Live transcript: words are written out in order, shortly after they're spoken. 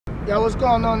Yo, what's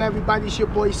going on, everybody? It's your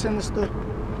boy Sinister.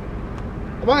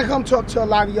 I want to come talk to a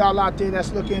lot of y'all out there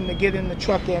that's looking to get in the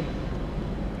trucking.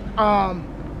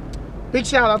 Big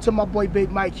shout out to my boy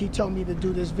Big Mike. He told me to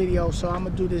do this video, so I'm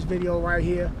gonna do this video right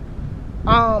here.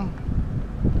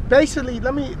 Basically,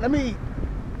 let me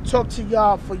talk to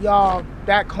y'all, for y'all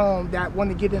back home that want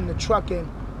to get into trucking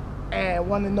and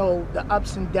want to know the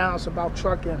ups and downs about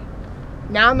trucking.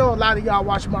 Now, I know a lot of y'all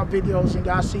watch my videos and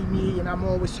y'all see me, and I'm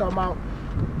always talking about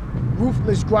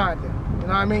ruthless grinding. You know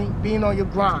what I mean? Being on your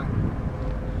grind,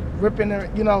 ripping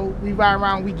it. You know, we ride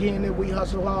around, we getting it, we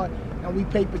hustle hard, and we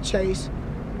paper chase.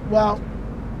 Well,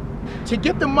 to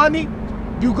get the money,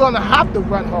 you're gonna have to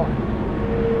run hard.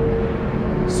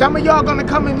 Some of y'all gonna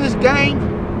come in this game,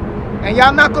 and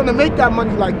y'all not gonna make that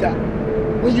money like that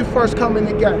when you first come in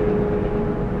the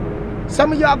game.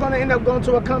 Some of y'all gonna end up going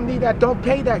to a company that don't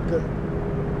pay that good.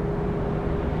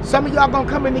 Some of y'all gonna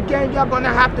come in the game, y'all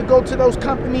gonna have to go to those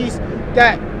companies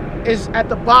that is at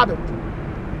the bottom.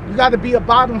 You gotta be a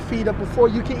bottom feeder before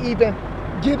you can even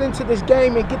get into this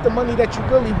game and get the money that you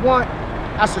really want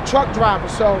as a truck driver.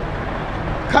 So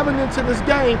coming into this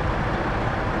game,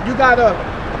 you gotta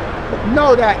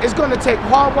know that it's gonna take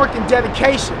hard work and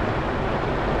dedication.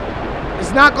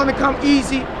 It's not gonna come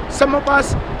easy. Some of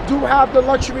us do have the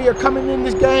luxury of coming in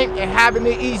this game and having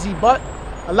it easy, but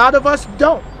a lot of us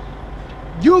don't.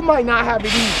 You might not have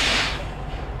it easy.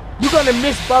 You're gonna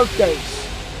miss birthdays.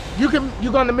 You're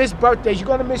gonna miss birthdays. You're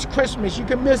gonna miss Christmas. You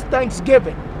can miss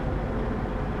Thanksgiving.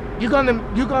 You're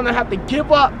gonna have to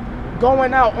give up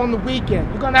going out on the weekend.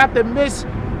 You're gonna have to miss,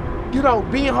 you know,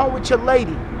 being home with your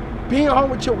lady, being home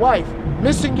with your wife,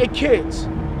 missing your kids.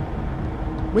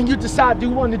 When you decide you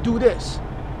want to do this,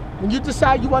 when you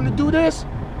decide you want to do this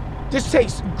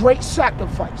takes great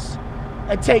sacrifice.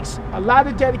 It takes a lot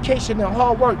of dedication and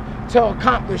hard work to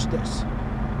accomplish this.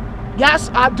 Yes,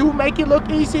 I do make it look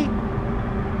easy,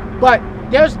 but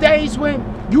there's days when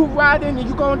you riding and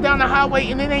you going down the highway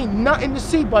and it ain't nothing to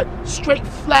see but straight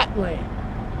flat land.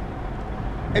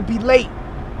 It be late,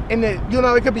 and you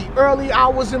know, it could be early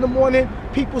hours in the morning.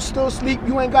 People still sleep.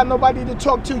 You ain't got nobody to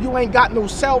talk to. You ain't got no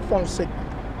cell phone signal,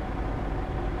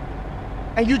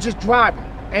 and you just driving.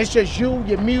 And it's just you,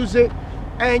 your music,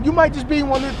 and you might just be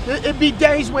one of it be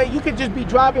days where you could just be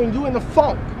driving and you in the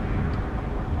funk.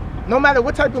 No matter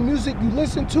what type of music you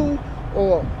listen to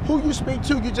or who you speak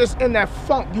to, you just in that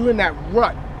funk, you in that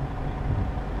rut.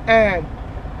 And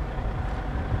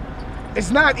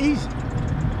it's not easy.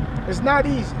 It's not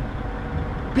easy.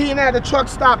 Being at a truck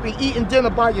stop and eating dinner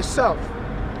by yourself.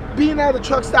 Being at a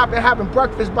truck stop and having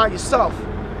breakfast by yourself.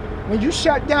 When you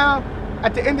shut down,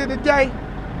 at the end of the day,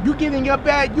 you get in your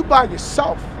bed, you by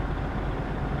yourself.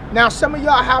 Now, some of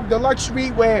y'all have the luxury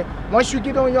where once you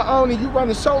get on your own and you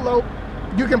running solo,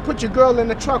 you can put your girl in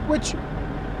the truck with you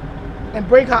and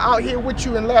bring her out here with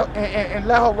you and let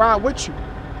her ride with you.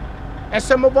 And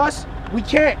some of us, we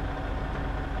can't.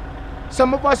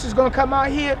 Some of us is gonna come out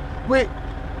here with,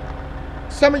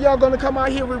 some of y'all gonna come out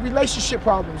here with relationship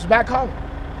problems back home.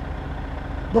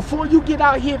 Before you get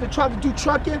out here to try to do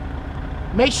trucking,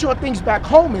 make sure things back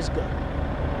home is good.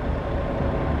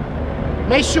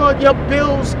 Make sure your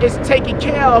bills is taken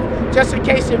care of, just in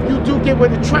case if you do get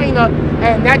with a trainer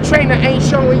and that trainer ain't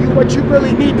showing you what you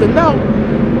really need to know.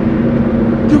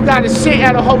 You gotta sit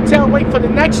at a hotel, wait for the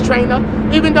next trainer,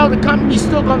 even though the company's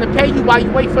still gonna pay you while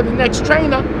you wait for the next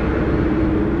trainer.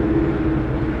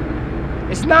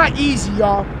 It's not easy,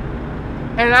 y'all.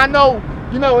 And I know,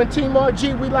 you know, in Team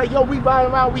RG, we like, yo, we ride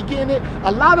around, we getting it.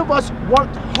 A lot of us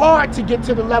worked hard to get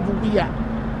to the level we at.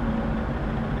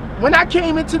 When I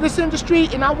came into this industry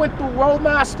and I went through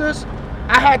Roadmasters,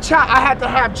 I had to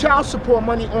have child support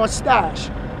money on stash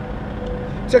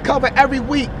to cover every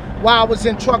week while I was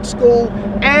in truck school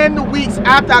and the weeks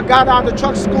after I got out of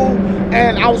truck school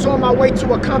and I was on my way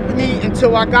to a company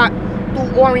until I got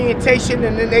through orientation,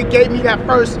 and then they gave me that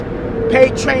first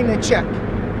paid training check.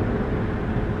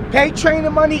 Paid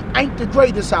training money ain't the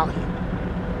greatest out here.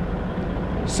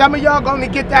 Some of y'all gonna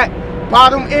get that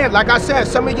bottom end. Like I said,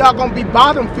 some of y'all gonna be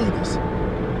bottom feeders.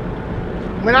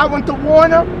 When I went to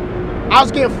Warner, I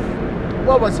was getting,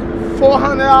 what was it,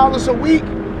 $400 a week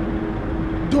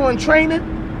doing training.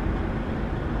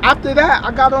 After that,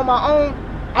 I got on my own.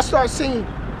 I started seeing,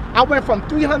 I went from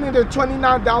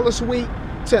 $329 a week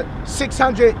to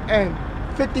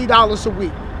 $650 a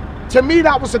week. To me,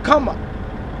 that was a come up.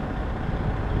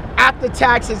 After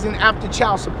taxes and after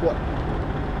child support,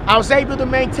 I was able to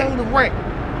maintain the rent.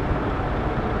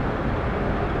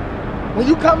 When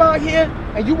you come out here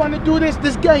and you want to do this,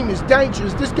 this game is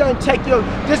dangerous. This game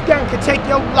can take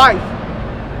your life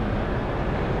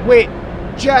with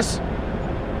just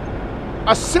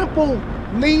a simple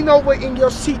lean over in your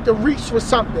seat to reach for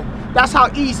something. That's how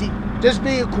easy this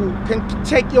vehicle can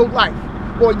take your life,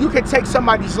 or you can take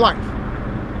somebody's life.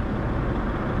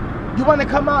 You want to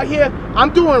come out here?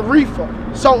 I'm doing reefer.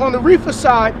 So on the reefer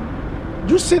side,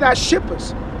 you sit at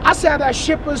shippers. I sat at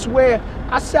shippers where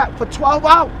I sat for 12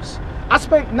 hours. I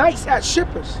spent nights at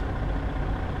shippers.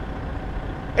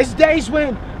 It's days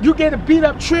when you get a beat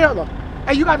up trailer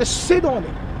and you got to sit on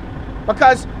it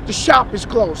because the shop is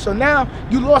closed. So now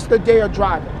you lost a day of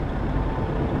driving.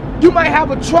 You might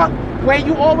have a truck where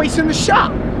you always in the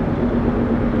shop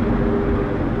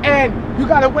and you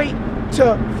got to wait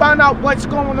to find out what's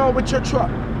going on with your truck.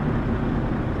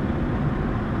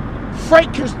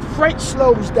 Freight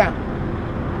slows down.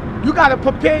 You got to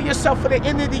prepare yourself for the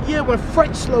end of the year when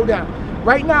freight slow down.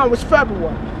 Right now it's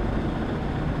February.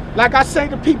 Like I say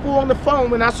to people on the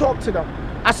phone when I talk to them,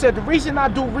 I said the reason I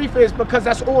do reefer is because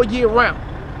that's all year round.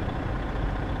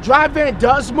 Dry van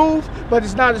does move, but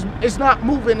it's not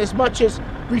moving as much as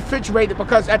refrigerated,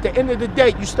 because at the end of the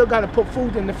day you still got to put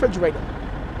food in the refrigerator.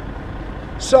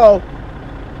 So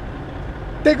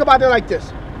think about it like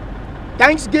this: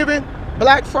 Thanksgiving,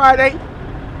 Black Friday,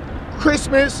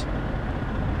 Christmas,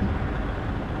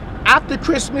 after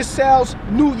Christmas sales,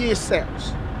 New Year's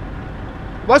sales.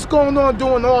 What's going on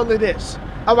during all of this?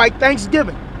 All right,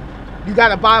 Thanksgiving. You got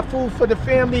to buy food for the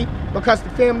family because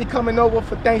the family coming over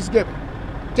for Thanksgiving.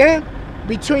 Then,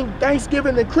 between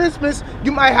Thanksgiving and Christmas,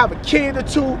 you might have a kid or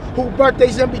two whose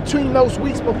birthday's in between those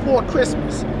weeks before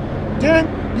Christmas. Then,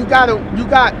 you got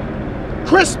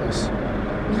Christmas.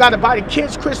 You got to buy the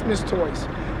kids Christmas toys.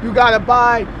 You got to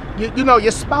buy, you know,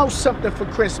 your spouse something for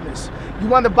Christmas. You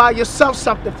want to buy yourself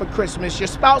something for Christmas. Your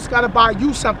spouse got to buy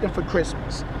you something for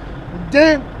Christmas.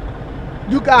 Then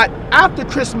you got after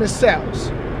Christmas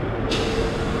sales.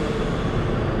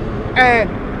 And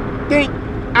think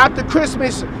after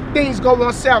Christmas things go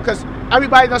on sale because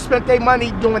everybody done spent their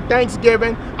money doing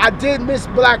Thanksgiving. I did miss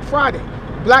Black Friday.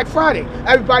 Black Friday,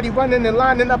 everybody running and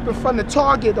lining up in front of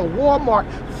Target or Walmart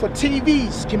for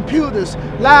TVs, computers,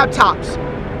 laptops,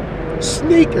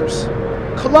 sneakers,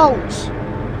 clothes,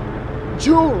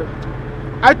 jewelry.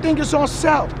 Everything is on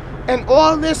sale. And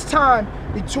all this time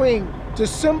between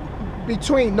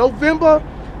November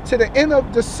to the end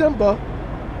of December,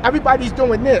 everybody's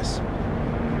doing this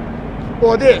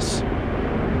or this,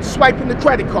 swiping the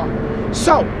credit card.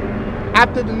 So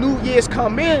after the New Year's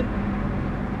come in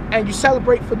and you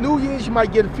celebrate for New Year's, you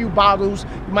might get a few bottles,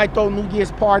 you might throw a New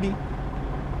Year's party.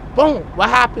 Boom, what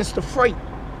happens to freight?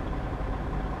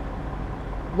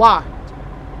 Why?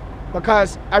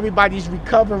 Because everybody's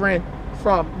recovering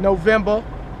from November,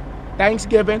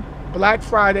 Thanksgiving, Black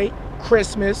Friday,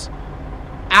 Christmas,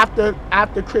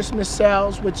 after Christmas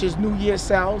sales, which is New Year's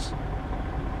sales.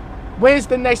 When's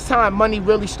the next time money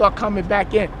really start coming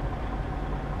back in?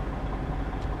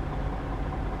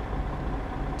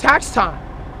 Tax time.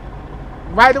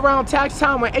 Right around tax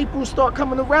time, when April start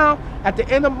coming around, at the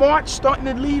end of March, starting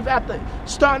to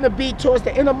be towards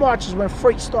the end of March is when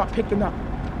freight start picking up.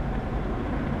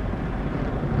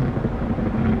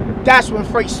 That's when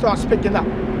freight starts picking up.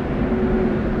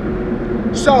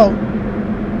 So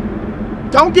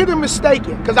don't get it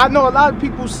mistaken, because I know a lot of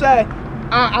people say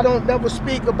I don't never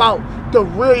speak about the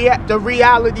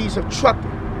realities of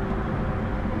trucking.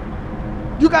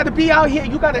 You got to be out here.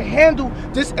 You got to handle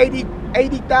this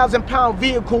 80,000 pound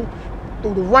vehicle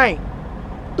through the rain,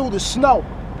 through the snow.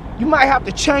 You might have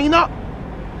to chain up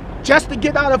just to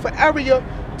get out of an area,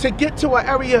 to get to an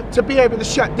area to be able to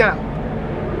shut down.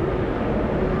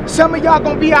 Some of y'all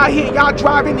gonna be out here, y'all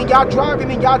driving and y'all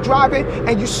driving and y'all driving,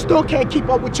 and you still can't keep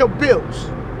up with your bills.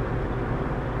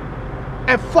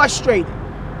 And frustrated.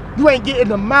 You ain't getting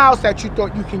the miles that you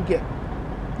thought you can get.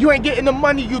 You ain't getting the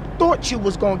money you thought you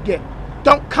was gonna get.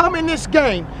 Don't come in this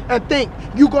game and think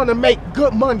you're gonna make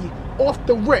good money off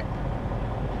the rip,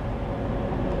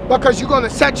 because you're gonna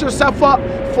set yourself up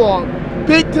for a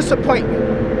big disappointment.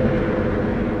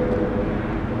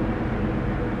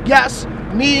 Yes,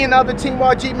 me and other Team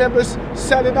RG members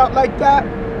set it up like that,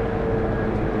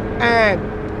 and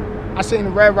I seen a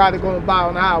Red Rider going by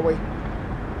on the highway.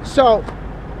 So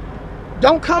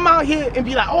don't come out here and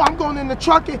be like, oh, I'm going in the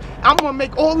trucking, I'm gonna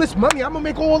make all this money, I'm gonna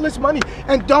make all this money.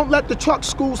 And don't let the truck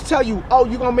schools tell you, oh,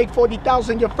 you're gonna make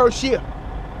 $40,000 your first year.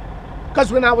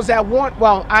 Because when I was at Warner,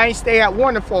 well, I ain't stay at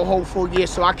Warner for a whole full year,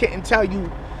 so I couldn't tell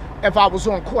you if I was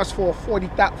on course for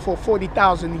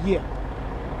 $40,000 a year.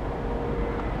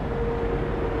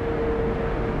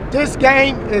 This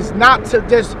game is not to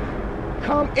just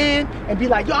come in and be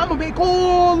like, yo, I'm gonna make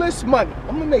all this money.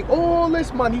 I'm gonna make all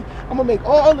this money. I'm gonna make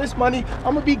all this money.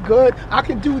 I'm gonna be good. I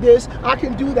can do this. I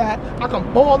can do that. I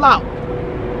can ball out.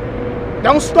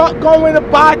 Don't start going to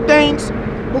buy things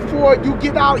before you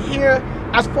get out here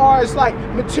as far as like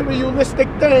materialistic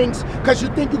things, because you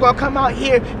think you're gonna come out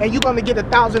here and you're gonna get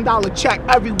 $1,000 check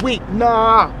every week.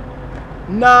 Nah.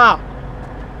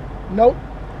 Nope.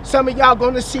 Some of y'all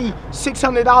gonna see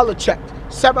 $600 check,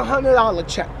 $700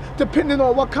 check, depending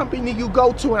on what company you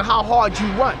go to and how hard you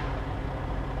run.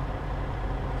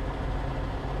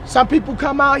 Some people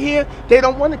come out here, they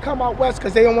don't want to come out west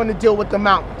because they don't want to deal with the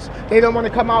mountains. They don't want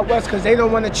to come out west because they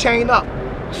don't want to chain up.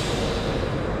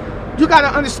 You got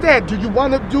to understand, do you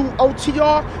want to do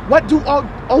OTR? What do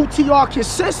OTR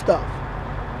consist of?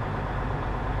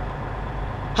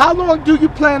 How long do you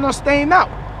plan on staying out?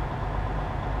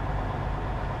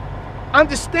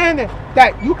 Understanding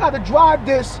that you got to drive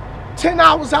this 10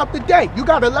 hours out the day. You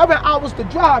got 11 hours to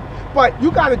drive, but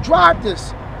you got to drive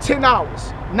this 10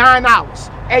 hours, 9 hours,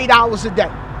 8 hours a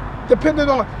day, depending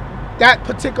on that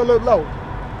particular load.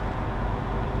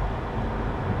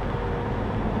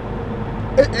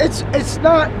 It's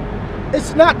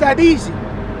not that easy.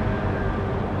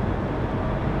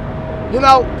 You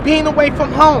know, being away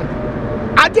from home.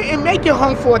 I didn't make it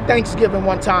home for a Thanksgiving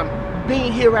one time,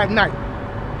 being here at night.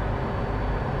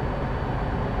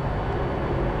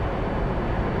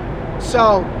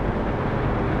 So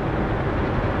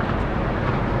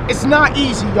it's not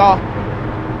easy, y'all.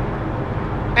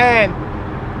 And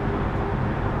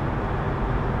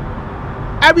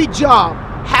every job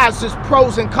has its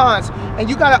pros and cons, and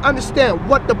you got to understand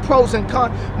what the pros and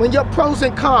cons. When your pros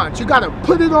and cons, you got to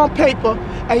put it on paper,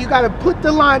 and you got to put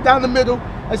the line down the middle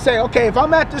and say, okay, if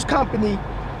I'm at this company,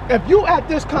 if you at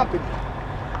this company,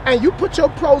 and you put your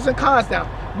pros and cons down,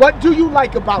 what do you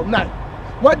like about night?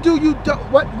 What do you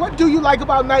like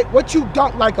about night? What you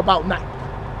don't like about night?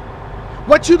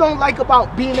 What you don't like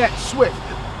about being at Swift?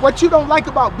 What you don't like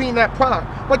about being at Prime?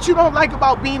 What you don't like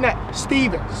about being at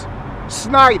Stevens,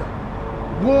 Snyder,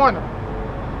 Warner,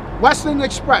 Western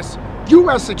Express,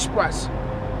 US Express?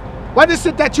 What is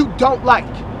it that you don't like?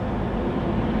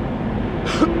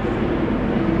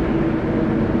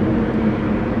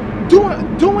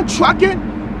 Doing trucking,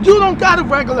 you don't got a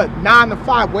regular 9 to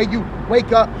 5 where you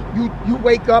wake up, you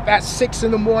wake up at 6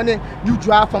 in the morning, you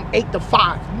drive from 8 to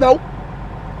 5. Nope.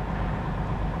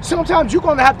 Sometimes you're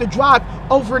gonna have to drive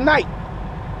overnight.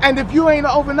 And if you ain't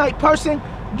an overnight person,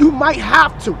 you might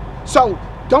have to. So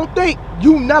don't think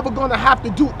you never gonna have to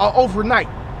do an overnight.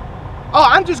 Oh,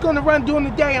 I'm just gonna run during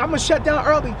the day, I'm gonna shut down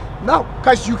early. No,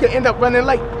 because you can end up running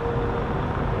late.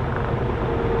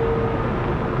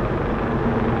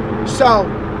 So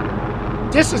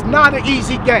this is not an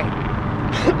easy game.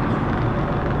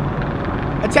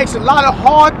 It takes a lot of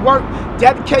hard work,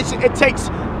 dedication. It takes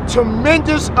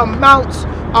tremendous amounts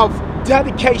of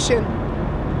dedication.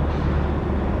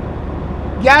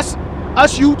 Yes,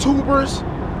 us YouTubers,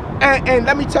 and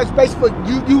let me touch base for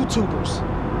you YouTubers,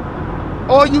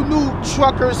 all you new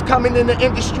truckers coming in the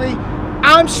industry,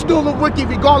 I'm still a rookie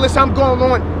regardless. I'm going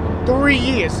on 3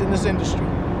 years in this industry.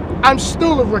 I'm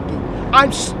still a rookie.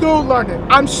 I'm still learning.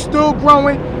 I'm still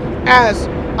growing as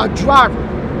a driver.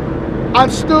 I'm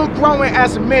still growing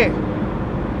as a man.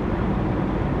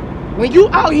 When you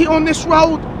out here on this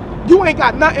road, you ain't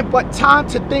got nothing but time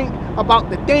to think about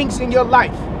the things in your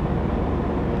life.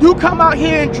 You come out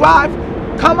here and drive,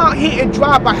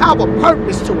 but have a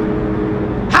purpose to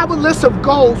it. Have a list of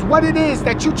goals, what it is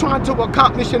that you're trying to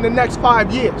accomplish in the next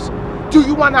 5 years. Do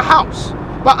you want a house?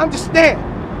 But understand,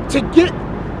 to get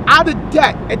out of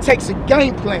debt, it takes a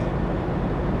game plan.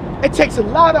 It takes a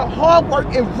lot of hard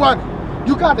work and running.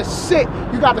 You gotta sit,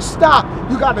 you gotta stop,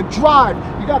 you gotta drive,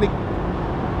 you gotta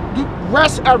do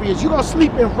rest areas. You're gonna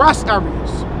sleep in rest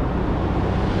areas.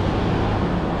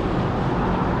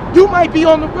 You might be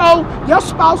on the road, your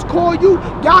spouse call you,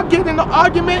 y'all get in an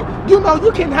argument, you know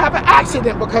you can have an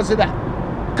accident because of that.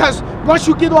 Because once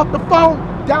you get off the phone,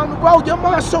 down the road, your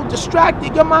mind's so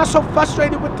distracted, your mind's so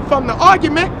frustrated from the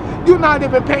argument, you're not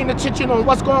even paying attention on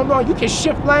what's going on. You can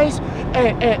shift lanes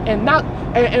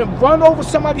and run over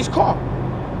somebody's car.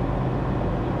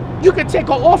 You can take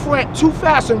an off ramp too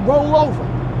fast and roll over.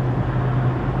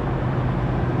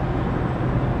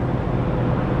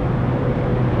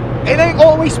 It ain't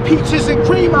always peaches and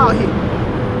cream out here.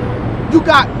 You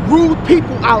got rude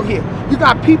people out here. You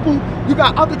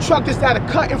got other truckers that'll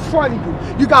cut in front of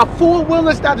you. You got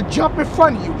four-wheelers that'll jump in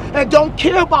front of you and don't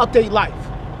care about their life.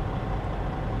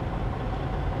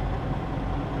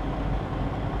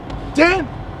 Then,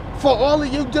 for all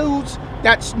of you dudes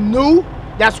that's new,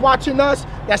 that's watching us,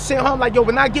 that's sitting home like, yo,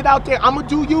 when I get out there, I'm gonna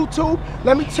do YouTube.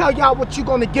 Let me tell y'all what you're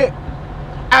gonna get.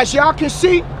 As y'all can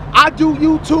see, I do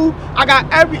YouTube. I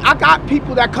got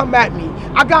people that come at me.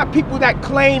 I got people that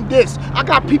claim this. I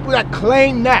got people that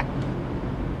claim that.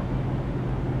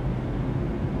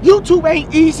 YouTube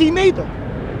ain't easy neither.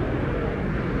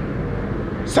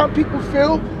 Some people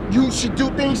feel you should do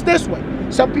things this way.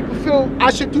 Some people feel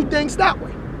I should do things that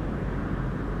way.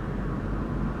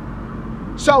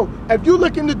 So if you're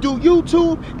looking to do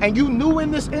YouTube and you new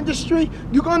in this industry,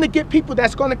 you're going to get people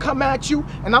that's going to come at you,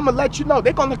 and I'm going to let you know,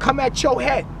 they're going to come at your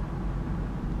head.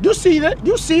 You see it.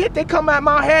 You see it. They come at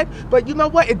my head, but you know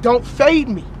what? It don't fade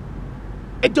me.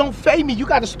 It don't fade me. You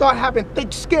got to start having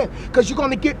thick skin, because you're going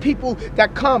to get people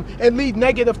that come and leave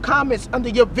negative comments under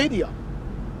your video.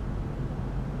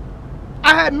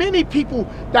 I had many people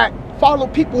that follow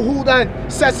people who done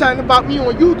said something about me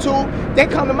on YouTube. They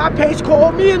come to my page,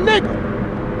 call me a nigga.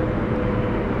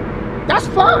 That's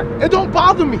fine. It don't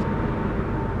bother me.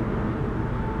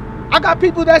 I got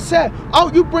people that said,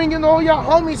 oh, you bringing all your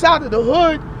homies out of the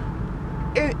hood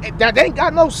that ain't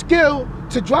got no skill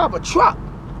to drive a truck.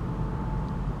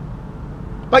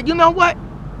 But you know what?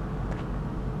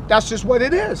 That's just what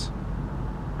it is.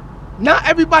 Not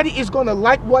everybody is going to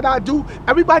like what I do.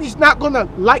 Everybody's not going to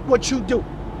like what you do.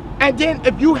 And then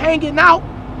if you hanging out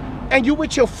and you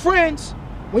with your friends,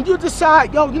 when you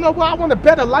decide, yo, you know what, I want a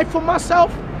better life for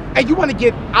myself, and you want to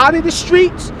get out of the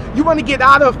streets, you want to get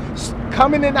out of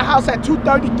coming in the house at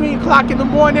 2:30, 3 o'clock in the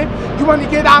morning, you want to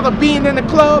get out of being in the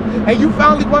club, and you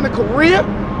finally want a career,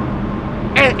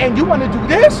 and you want to do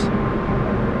this,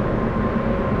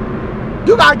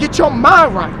 you got to get your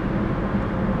mind right.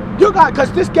 You got,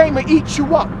 because this game will eat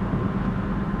you up.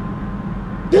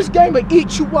 This game will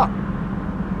eat you up.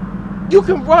 You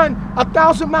can run a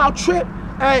 1,000-mile trip,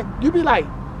 and you be like,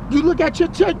 you look at your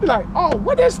check, be like, oh,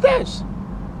 what is this?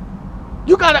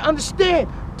 You got to understand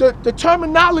the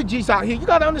terminologies out here. You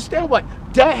got to understand what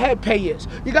deadhead pay is.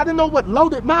 You got to know what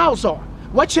loaded miles are.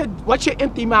 What's your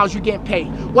empty miles you getting paid?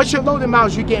 What's your loaded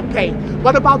miles you getting paid?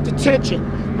 What about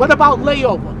detention? What about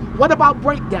layover? What about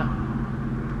breakdown?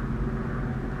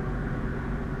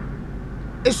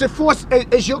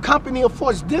 Is your company a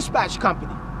force dispatch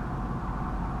company?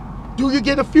 Do you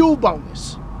get a fuel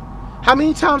bonus? How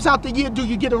many times out the year do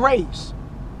you get a raise?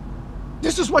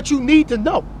 This is what you need to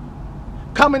know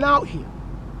coming out here.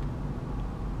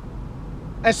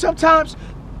 And sometimes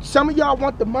some of y'all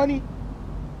want the money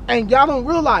and y'all don't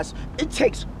realize it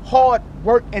takes hard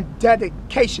work and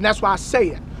dedication. That's why I say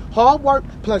it. Hard work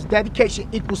plus dedication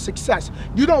equals success.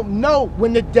 You don't know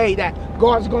when the day that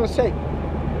God's going to say,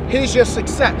 here's your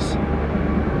success.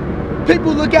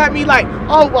 People look at me like,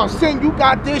 oh, well, Sin, you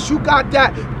got this, you got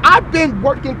that. I've been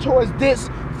working towards this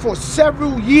for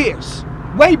several years,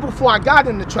 way before I got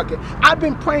in the trucking. I've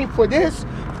been praying for this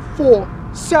for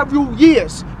several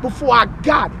years before I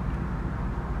got it.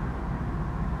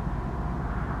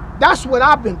 That's what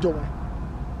I've been doing.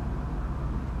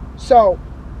 So,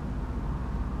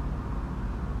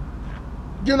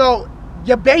 you know,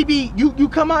 your baby, you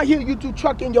come out here, you do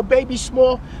trucking, your baby's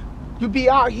small, you be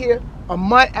out here a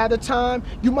month at a time.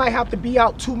 You might have to be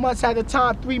out 2 months at a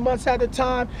time, 3 months at a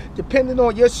time, depending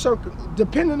on your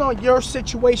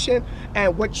situation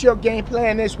and what your game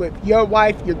plan is with your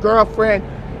wife, your girlfriend,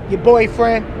 your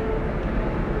boyfriend.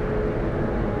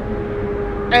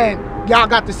 And y'all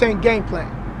got the same game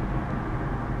plan.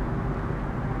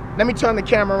 Let me turn the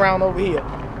camera around over here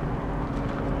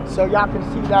so y'all can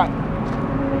see that.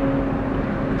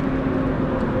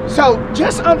 So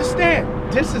just understand,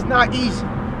 this is not easy.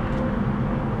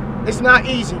 It's not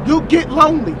easy. You get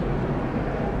lonely.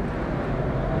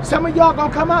 Some of y'all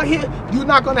gonna come out here, you're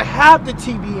not gonna have the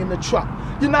TV in the truck.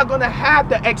 You're not gonna have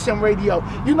the XM radio.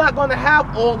 You're not gonna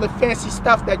have all the fancy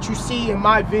stuff that you see in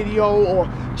my video or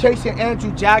Chasing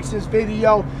Andrew Jackson's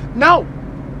video. No.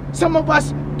 Some of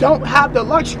us don't have the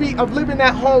luxury of living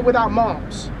at home with our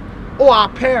moms or our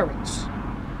parents.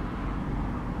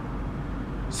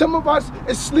 Some of us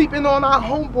is sleeping on our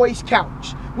homeboy's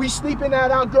couch. We sleeping at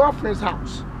our girlfriend's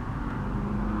house.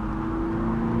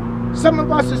 Some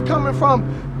of us is coming from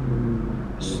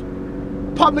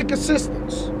public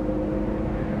assistance.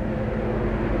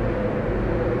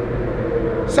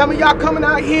 Some of y'all coming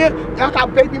out here, y'all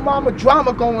got baby mama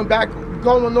drama going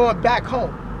on back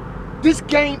home. This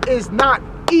game is not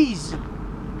easy.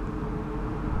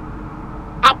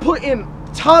 I put in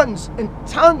tons and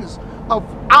tons of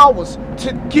hours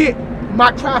to get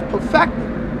my craft perfected.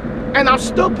 And I'm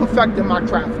still perfecting my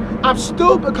craft. I'm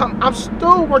still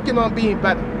working on being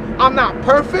better. I'm not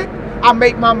perfect. I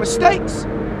make my mistakes.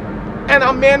 And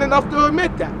I'm man enough to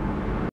admit that.